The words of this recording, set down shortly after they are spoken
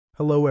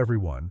Hello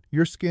everyone.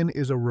 Your skin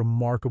is a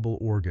remarkable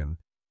organ.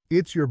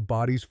 It's your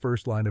body's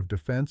first line of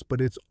defense,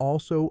 but it's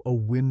also a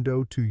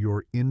window to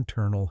your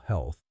internal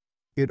health.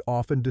 It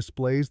often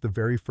displays the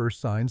very first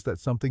signs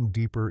that something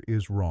deeper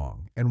is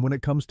wrong. And when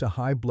it comes to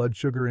high blood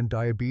sugar and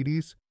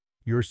diabetes,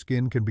 your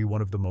skin can be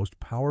one of the most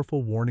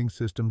powerful warning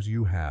systems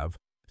you have,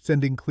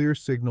 sending clear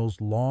signals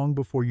long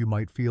before you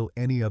might feel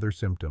any other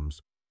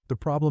symptoms. The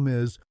problem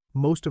is,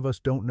 most of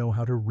us don't know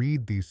how to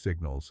read these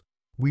signals.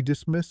 We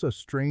dismiss a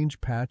strange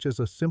patch as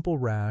a simple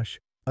rash,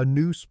 a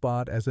new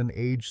spot as an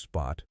age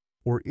spot,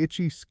 or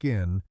itchy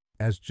skin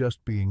as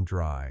just being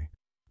dry.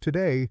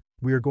 Today,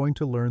 we are going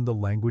to learn the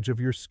language of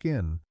your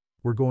skin.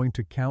 We're going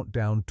to count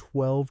down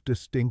 12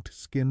 distinct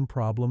skin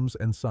problems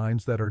and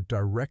signs that are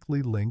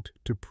directly linked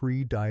to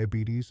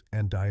pre-diabetes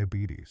and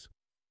diabetes.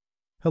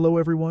 Hello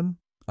everyone,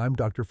 I'm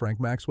Dr. Frank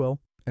Maxwell,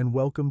 and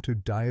welcome to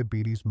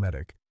Diabetes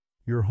Medic,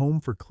 your home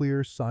for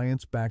clear,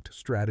 science-backed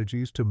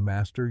strategies to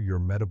master your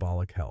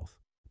metabolic health.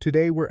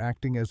 Today we're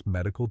acting as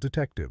medical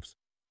detectives.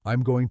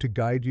 I'm going to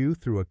guide you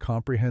through a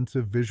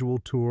comprehensive visual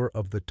tour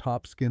of the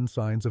top skin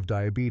signs of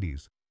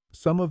diabetes.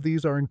 Some of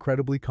these are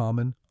incredibly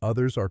common,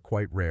 others are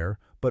quite rare,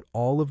 but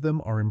all of them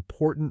are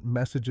important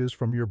messages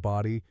from your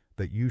body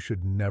that you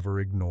should never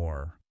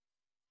ignore.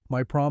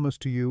 My promise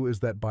to you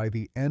is that by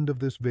the end of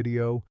this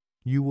video,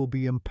 you will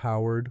be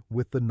empowered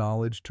with the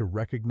knowledge to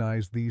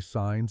recognize these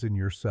signs in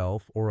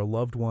yourself or a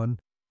loved one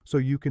so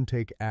you can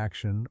take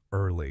action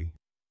early.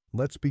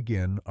 Let's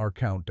begin our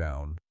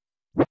countdown.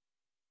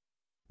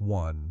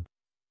 1.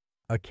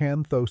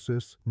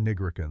 Acanthosis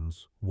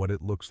nigricans, what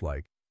it looks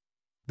like.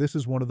 This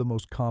is one of the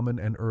most common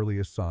and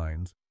earliest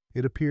signs.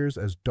 It appears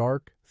as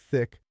dark,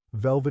 thick,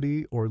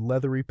 velvety or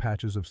leathery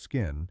patches of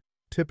skin,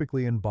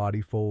 typically in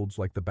body folds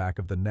like the back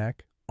of the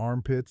neck,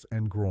 armpits,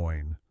 and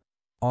groin.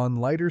 On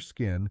lighter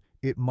skin,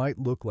 it might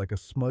look like a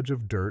smudge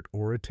of dirt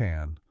or a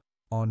tan.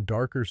 On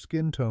darker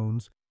skin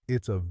tones,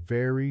 it's a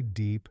very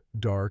deep,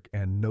 dark,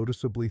 and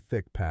noticeably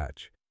thick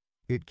patch.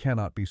 It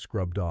cannot be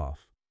scrubbed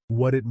off.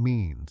 What it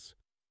means.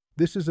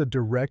 This is a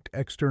direct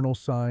external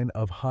sign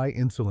of high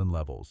insulin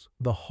levels,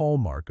 the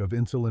hallmark of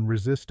insulin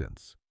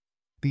resistance.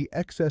 The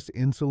excess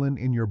insulin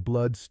in your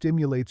blood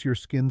stimulates your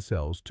skin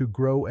cells to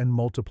grow and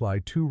multiply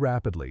too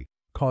rapidly,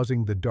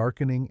 causing the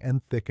darkening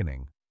and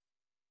thickening.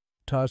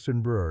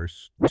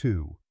 Tassenbrurs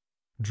 2.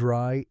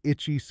 Dry,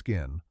 itchy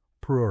skin,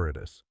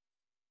 pruritus.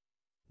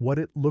 What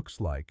it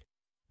looks like.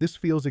 This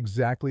feels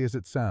exactly as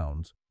it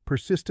sounds,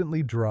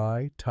 persistently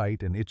dry,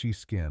 tight, and itchy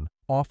skin,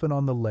 often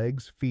on the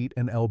legs, feet,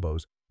 and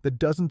elbows, that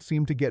doesn't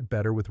seem to get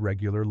better with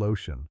regular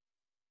lotion.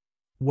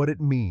 What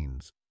it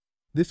means.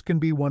 This can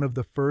be one of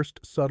the first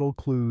subtle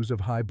clues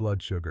of high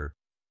blood sugar.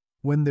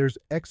 When there's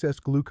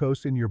excess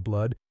glucose in your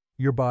blood,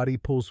 your body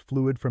pulls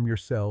fluid from your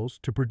cells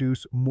to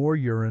produce more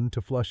urine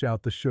to flush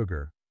out the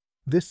sugar.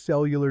 This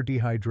cellular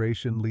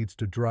dehydration leads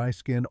to dry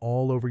skin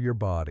all over your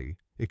body.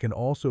 It can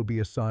also be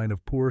a sign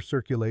of poor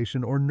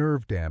circulation or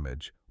nerve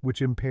damage,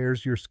 which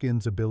impairs your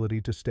skin's ability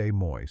to stay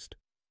moist.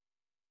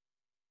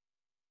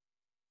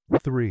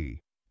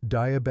 3.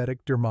 Diabetic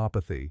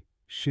dermopathy,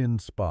 shin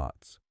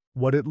spots.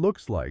 What it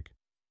looks like.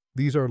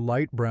 These are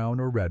light brown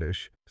or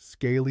reddish,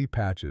 scaly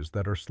patches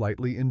that are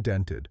slightly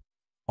indented,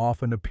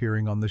 often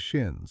appearing on the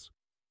shins.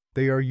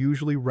 They are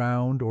usually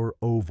round or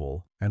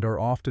oval and are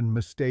often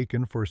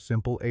mistaken for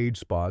simple age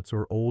spots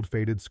or old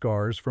faded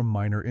scars from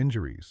minor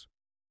injuries.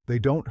 They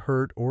don't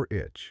hurt or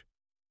itch.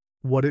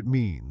 What it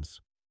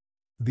means.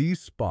 These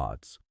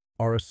spots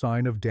are a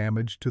sign of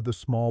damage to the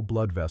small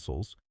blood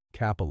vessels,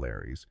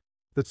 capillaries,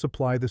 that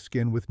supply the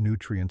skin with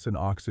nutrients and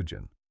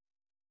oxygen.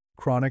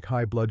 Chronic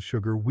high blood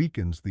sugar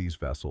weakens these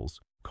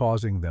vessels,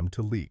 causing them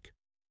to leak.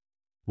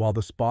 While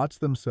the spots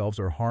themselves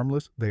are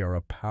harmless, they are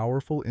a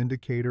powerful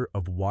indicator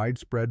of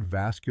widespread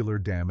vascular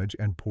damage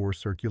and poor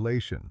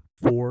circulation.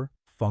 4.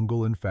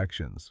 Fungal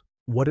infections.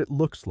 What it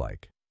looks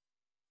like.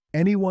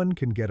 Anyone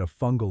can get a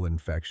fungal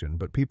infection,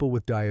 but people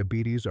with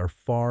diabetes are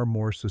far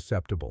more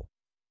susceptible.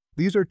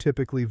 These are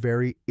typically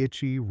very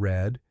itchy,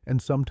 red,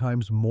 and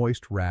sometimes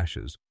moist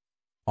rashes,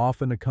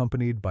 often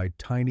accompanied by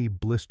tiny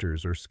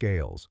blisters or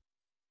scales.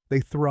 They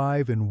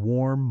thrive in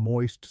warm,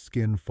 moist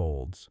skin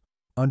folds,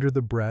 under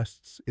the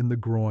breasts, in the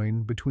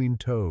groin, between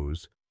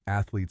toes,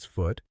 athlete's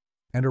foot,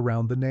 and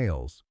around the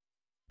nails.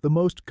 The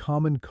most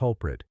common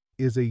culprit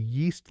is a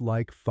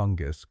yeast-like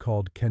fungus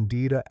called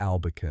Candida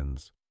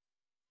albicans.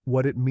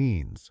 What it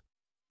means.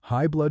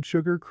 High blood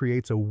sugar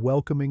creates a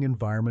welcoming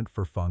environment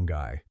for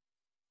fungi.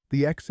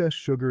 The excess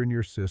sugar in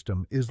your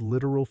system is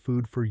literal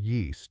food for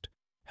yeast,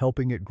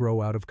 helping it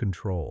grow out of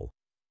control.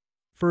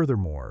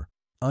 Furthermore,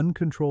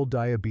 uncontrolled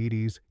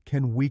diabetes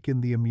can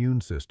weaken the immune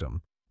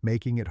system,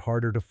 making it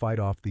harder to fight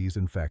off these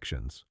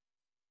infections.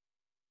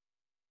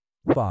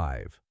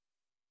 5.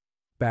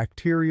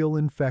 Bacterial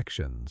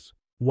infections.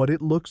 What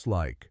it looks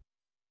like.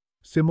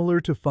 Similar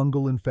to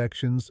fungal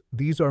infections,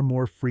 these are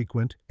more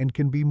frequent and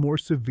can be more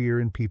severe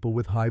in people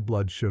with high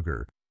blood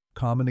sugar.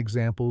 Common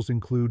examples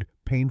include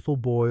painful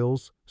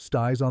boils,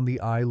 styes on the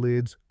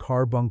eyelids,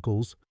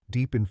 carbuncles,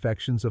 deep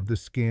infections of the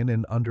skin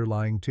and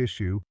underlying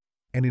tissue,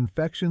 and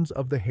infections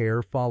of the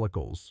hair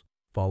follicles,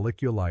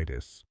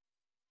 folliculitis.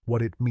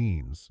 What it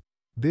means.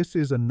 This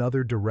is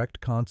another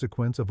direct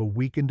consequence of a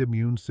weakened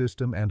immune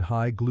system and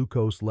high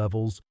glucose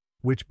levels,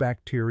 which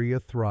bacteria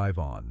thrive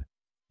on.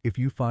 If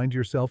you find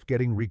yourself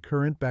getting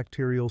recurrent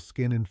bacterial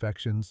skin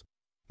infections,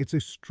 it's a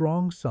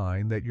strong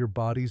sign that your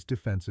body's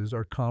defenses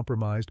are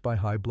compromised by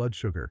high blood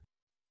sugar.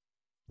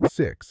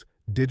 6.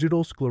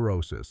 Digital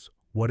sclerosis.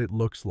 What it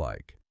looks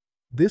like.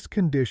 This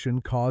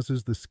condition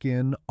causes the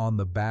skin on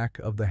the back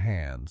of the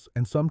hands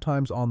and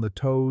sometimes on the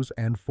toes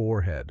and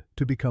forehead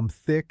to become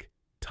thick,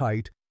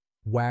 tight,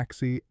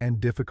 waxy, and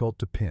difficult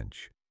to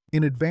pinch.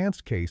 In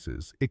advanced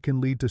cases, it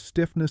can lead to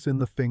stiffness in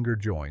the finger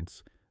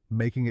joints,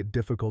 making it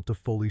difficult to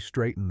fully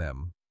straighten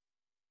them.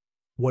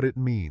 What it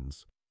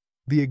means.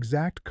 The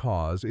exact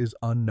cause is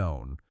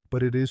unknown,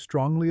 but it is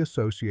strongly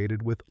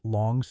associated with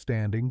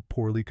long-standing,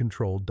 poorly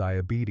controlled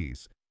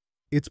diabetes.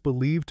 It's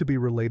believed to be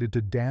related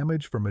to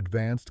damage from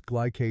advanced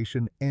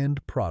glycation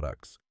end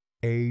products,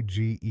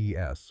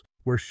 AGEs,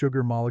 where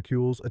sugar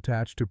molecules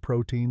attach to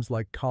proteins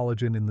like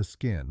collagen in the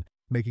skin,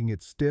 making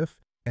it stiff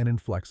and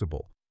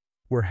inflexible.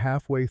 We're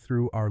halfway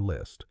through our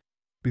list.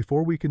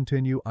 Before we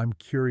continue, I'm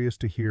curious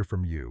to hear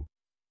from you.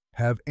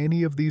 Have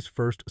any of these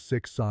first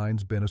 6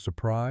 signs been a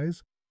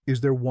surprise?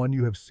 Is there one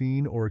you have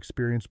seen or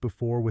experienced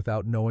before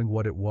without knowing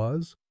what it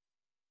was?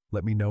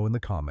 Let me know in the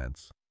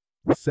comments.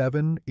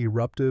 7.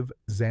 Eruptive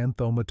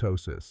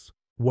xanthomatosis.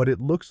 What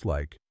it looks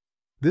like.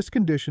 This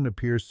condition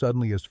appears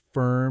suddenly as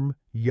firm,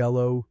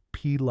 yellow,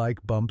 pea-like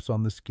bumps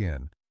on the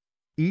skin.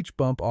 Each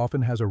bump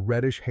often has a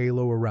reddish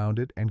halo around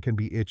it and can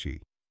be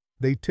itchy.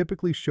 They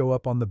typically show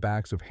up on the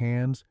backs of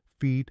hands,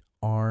 feet,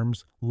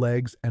 arms,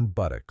 legs, and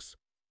buttocks.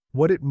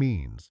 What it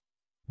means.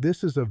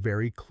 This is a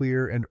very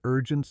clear and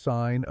urgent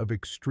sign of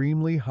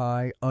extremely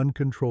high,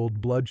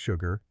 uncontrolled blood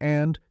sugar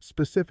and,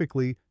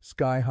 specifically,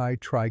 sky-high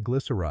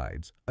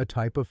triglycerides, a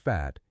type of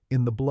fat,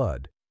 in the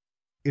blood.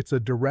 It's a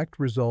direct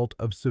result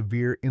of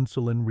severe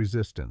insulin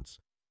resistance.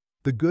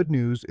 The good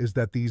news is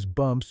that these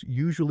bumps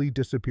usually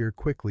disappear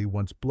quickly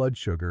once blood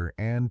sugar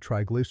and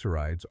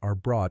triglycerides are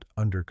brought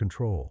under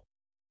control.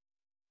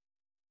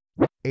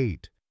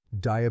 8.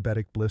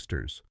 Diabetic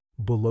blisters,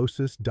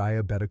 bullosis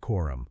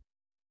diabeticorum.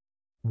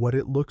 What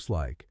it looks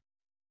like.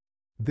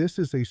 This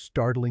is a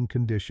startling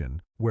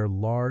condition where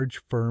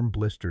large, firm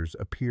blisters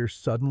appear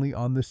suddenly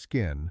on the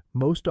skin,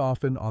 most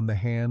often on the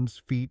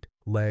hands, feet,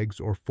 legs,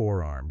 or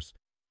forearms.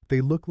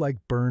 They look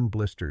like burn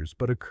blisters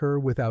but occur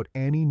without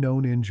any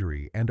known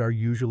injury and are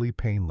usually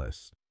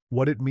painless.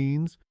 What it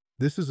means?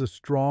 This is a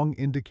strong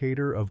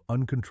indicator of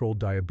uncontrolled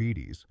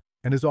diabetes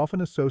and is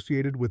often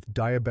associated with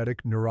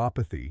diabetic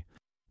neuropathy,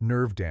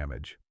 nerve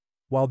damage.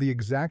 While the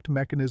exact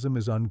mechanism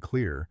is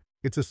unclear,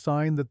 it's a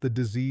sign that the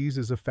disease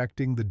is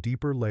affecting the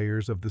deeper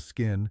layers of the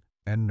skin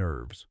and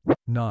nerves.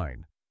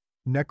 9.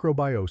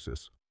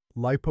 Necrobiosis,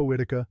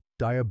 lipoitica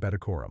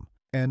diabeticorum,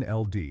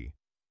 NLD.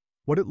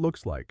 What it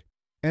looks like.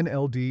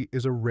 NLD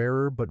is a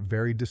rarer but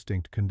very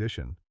distinct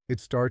condition.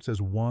 It starts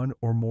as one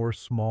or more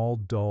small,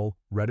 dull,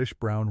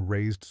 reddish-brown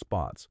raised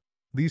spots.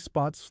 These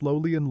spots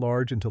slowly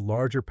enlarge into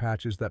larger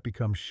patches that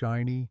become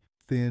shiny,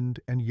 thinned,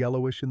 and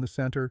yellowish in the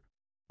center,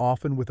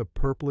 often with a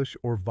purplish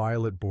or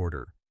violet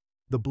border.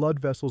 The blood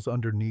vessels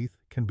underneath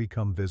can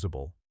become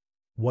visible.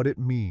 What it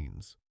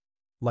means.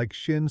 Like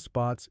shin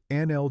spots,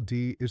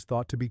 NLD is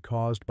thought to be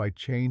caused by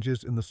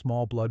changes in the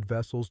small blood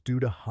vessels due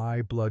to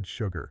high blood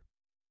sugar.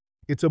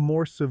 It's a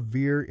more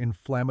severe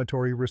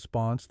inflammatory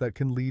response that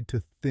can lead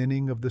to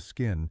thinning of the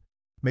skin,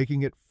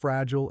 making it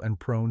fragile and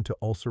prone to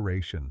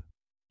ulceration.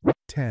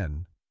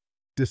 10.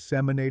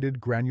 Disseminated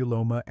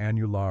granuloma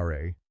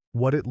annulare.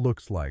 What it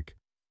looks like.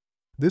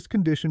 This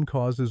condition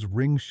causes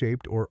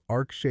ring-shaped or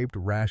arc-shaped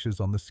rashes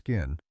on the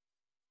skin.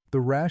 The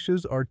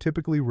rashes are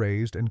typically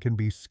raised and can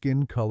be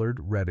skin-colored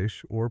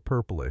reddish or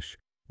purplish.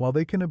 While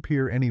they can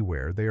appear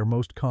anywhere, they are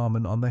most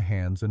common on the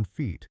hands and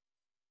feet.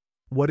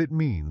 What it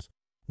means.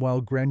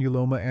 While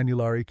granuloma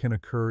annulare can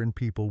occur in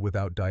people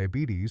without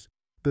diabetes,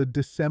 the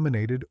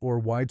disseminated or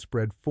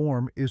widespread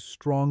form is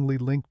strongly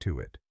linked to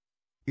it.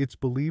 It's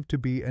believed to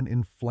be an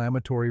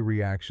inflammatory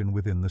reaction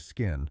within the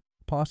skin,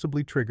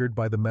 possibly triggered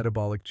by the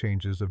metabolic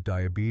changes of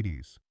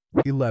diabetes.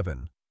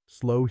 11.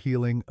 Slow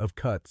healing of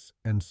cuts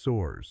and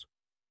sores.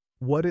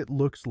 What it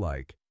looks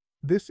like.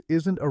 This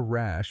isn't a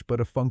rash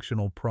but a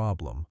functional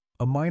problem.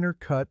 A minor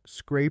cut,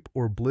 scrape,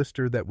 or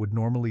blister that would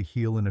normally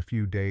heal in a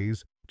few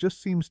days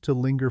just seems to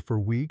linger for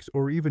weeks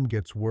or even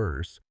gets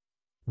worse.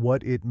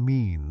 What it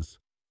means.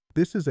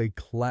 This is a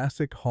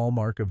classic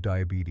hallmark of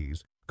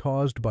diabetes,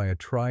 caused by a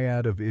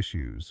triad of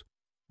issues.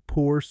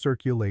 Poor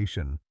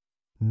circulation.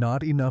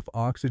 Not enough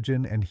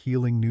oxygen and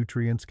healing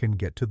nutrients can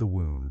get to the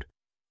wound.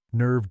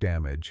 Nerve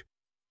damage.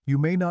 You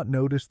may not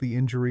notice the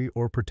injury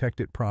or protect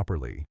it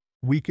properly.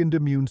 Weakened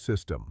immune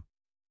system.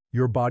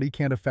 Your body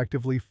can't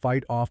effectively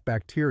fight off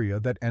bacteria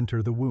that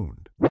enter the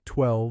wound.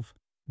 12.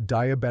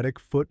 Diabetic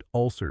foot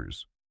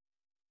ulcers.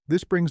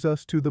 This brings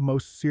us to the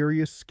most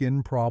serious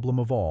skin problem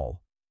of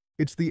all.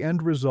 It's the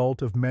end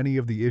result of many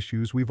of the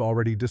issues we've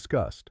already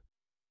discussed.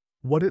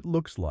 What it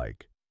looks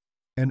like.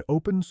 An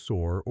open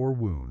sore or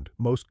wound,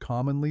 most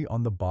commonly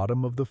on the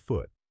bottom of the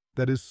foot,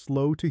 that is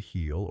slow to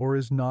heal or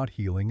is not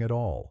healing at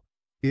all.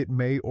 It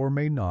may or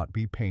may not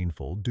be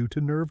painful due to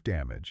nerve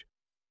damage.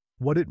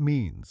 What it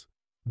means: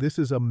 this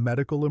is a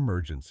medical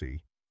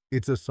emergency.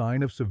 It's a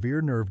sign of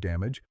severe nerve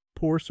damage,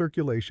 poor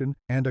circulation,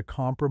 and a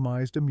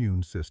compromised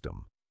immune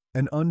system.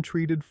 An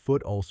untreated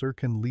foot ulcer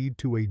can lead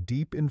to a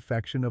deep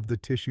infection of the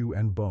tissue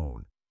and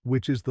bone,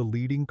 which is the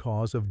leading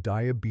cause of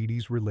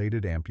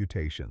diabetes-related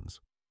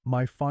amputations.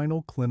 My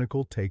final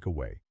clinical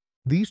takeaway: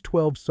 these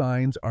 12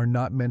 signs are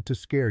not meant to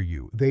scare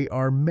you. They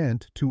are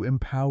meant to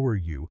empower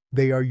you.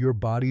 They are your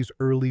body's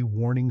early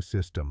warning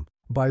system.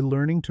 By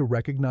learning to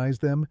recognize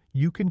them,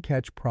 you can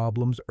catch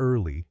problems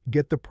early,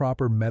 get the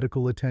proper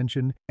medical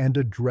attention, and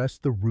address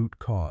the root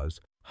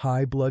cause,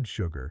 high blood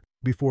sugar,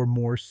 before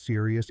more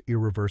serious,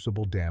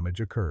 irreversible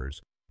damage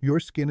occurs. Your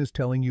skin is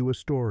telling you a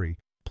story.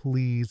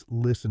 Please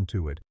listen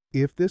to it.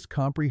 If this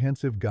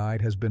comprehensive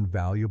guide has been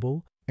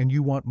valuable, and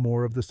you want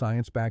more of the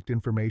science-backed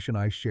information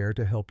I share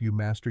to help you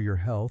master your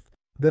health,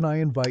 then I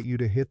invite you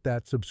to hit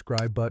that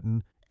subscribe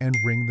button and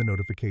ring the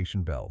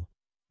notification bell.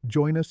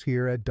 Join us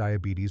here at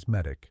Diabetes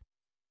Medic.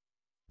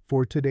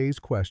 For today's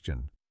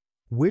question,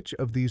 which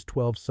of these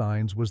 12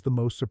 signs was the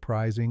most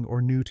surprising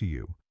or new to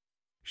you?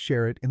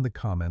 Share it in the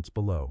comments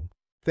below.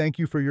 Thank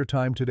you for your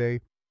time today.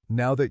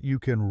 Now that you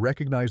can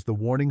recognize the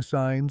warning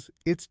signs,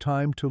 it's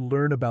time to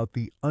learn about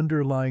the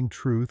underlying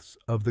truths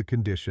of the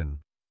condition.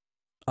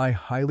 I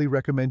highly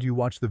recommend you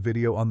watch the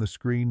video on the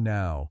screen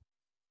now.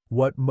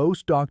 What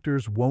most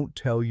doctors won't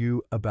tell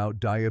you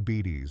about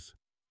diabetes,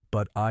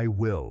 but I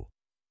will.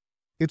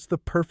 It's the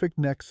perfect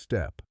next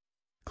step.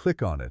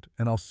 Click on it,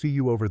 and I'll see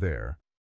you over there.